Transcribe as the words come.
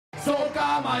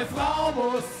Sogar meine Frau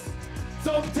muss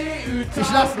zum TÜTaunus.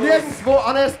 Ich lasse nirgendwo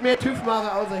anders mehr TÜV machen,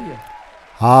 außer hier.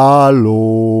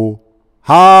 Hallo,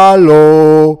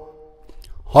 hallo.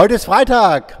 Heute ist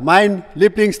Freitag, mein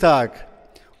Lieblingstag.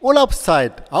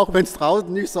 Urlaubszeit, auch wenn es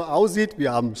draußen nicht so aussieht,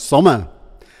 wir haben Sommer.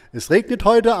 Es regnet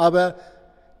heute, aber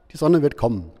die Sonne wird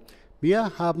kommen.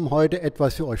 Wir haben heute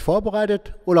etwas für euch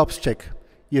vorbereitet, Urlaubscheck.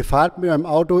 Ihr fahrt mit eurem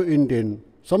Auto in den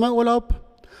Sommerurlaub.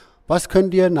 Was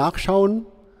könnt ihr nachschauen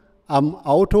am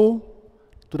Auto,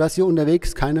 sodass ihr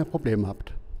unterwegs keine Probleme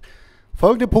habt?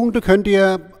 Folgende Punkte könnt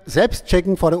ihr selbst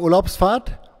checken vor der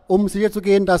Urlaubsfahrt, um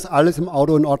sicherzugehen, dass alles im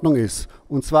Auto in Ordnung ist.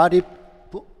 Und zwar die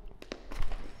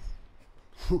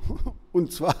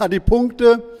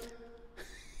Punkte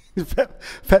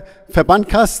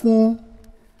Verbandkasten,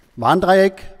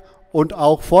 Warndreieck und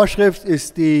auch Vorschrift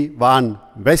ist die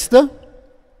Warnweste.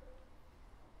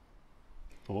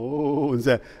 Oh,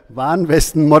 unser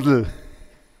Warnwesten-Model.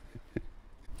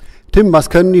 Tim, was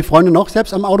können die Freunde noch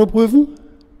selbst am Auto prüfen?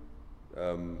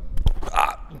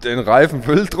 Den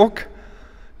Reifenfülldruck,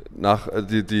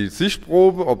 die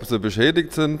Sichtprobe, ob sie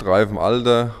beschädigt sind,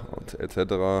 Reifenalter und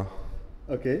etc.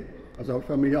 Okay, also habe ich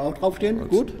bei mir hier auch draufstehen.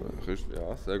 Gut.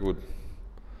 Ja, sehr gut.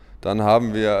 Dann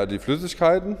haben wir die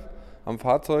Flüssigkeiten am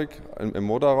Fahrzeug, im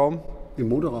Motorraum. Im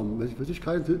Motorraum, welche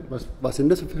Flüssigkeiten? Was sind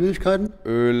das für Flüssigkeiten?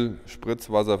 Öl,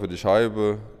 Spritzwasser für die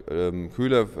Scheibe,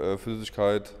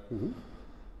 Kühlerflüssigkeit.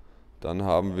 Dann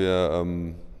haben wir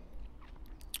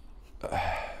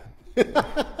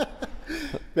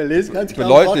wir lesen ganz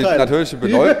klar natürlich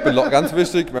ganz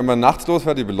wichtig, wenn man nachts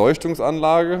losfährt, die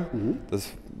Beleuchtungsanlage. Das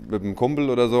mit dem Kumpel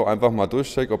oder so einfach mal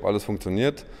durchchecken, ob alles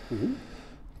funktioniert.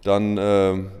 Dann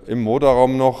im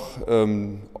Motorraum noch,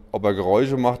 ob er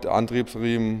Geräusche macht,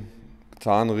 Antriebsriemen,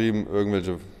 Zahnriemen,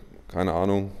 irgendwelche, keine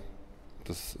Ahnung.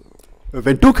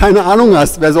 Wenn du keine Ahnung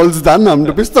hast, wer soll es dann haben?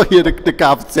 Du bist doch hier der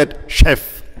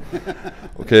Kfz-Chef.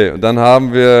 Okay, und dann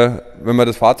haben wir, wenn wir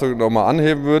das Fahrzeug nochmal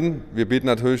anheben würden, wir bieten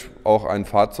natürlich auch einen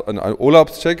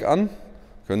Urlaubscheck an.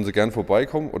 Können Sie gern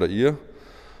vorbeikommen oder ihr.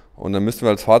 Und dann müssten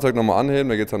wir das Fahrzeug nochmal anheben.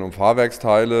 Da geht es dann um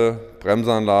Fahrwerksteile,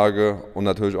 Bremsanlage und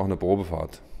natürlich auch eine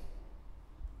Probefahrt.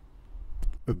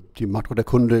 Die macht doch der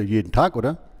Kunde jeden Tag,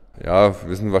 oder? Ja,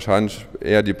 wir sind wahrscheinlich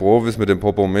eher die Profis mit dem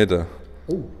Popometer.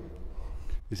 Oh,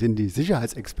 wir sind die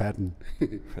Sicherheitsexperten.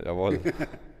 Jawohl.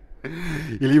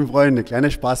 Ihr lieben Freunde,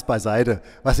 kleiner Spaß beiseite.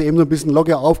 Was wir eben so ein bisschen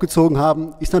locker aufgezogen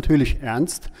haben, ist natürlich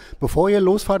ernst. Bevor ihr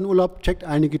losfahrt in den Urlaub, checkt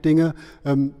einige Dinge.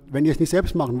 Wenn ihr es nicht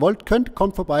selbst machen wollt,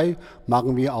 kommt vorbei,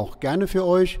 machen wir auch gerne für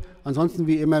euch. Ansonsten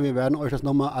wie immer, wir werden euch das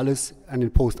nochmal alles an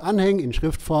den Post anhängen in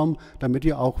Schriftform, damit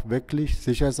ihr auch wirklich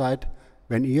sicher seid,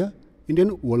 wenn ihr in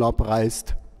den Urlaub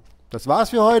reist. Das war's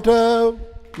für heute.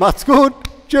 Macht's gut.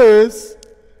 Tschüss.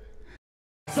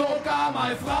 Sogar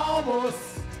meine Frau muss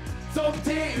zum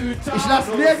TÜTaunus. Ich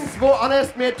lasse nirgendwo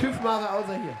anders mehr TÜV machen,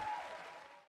 außer hier.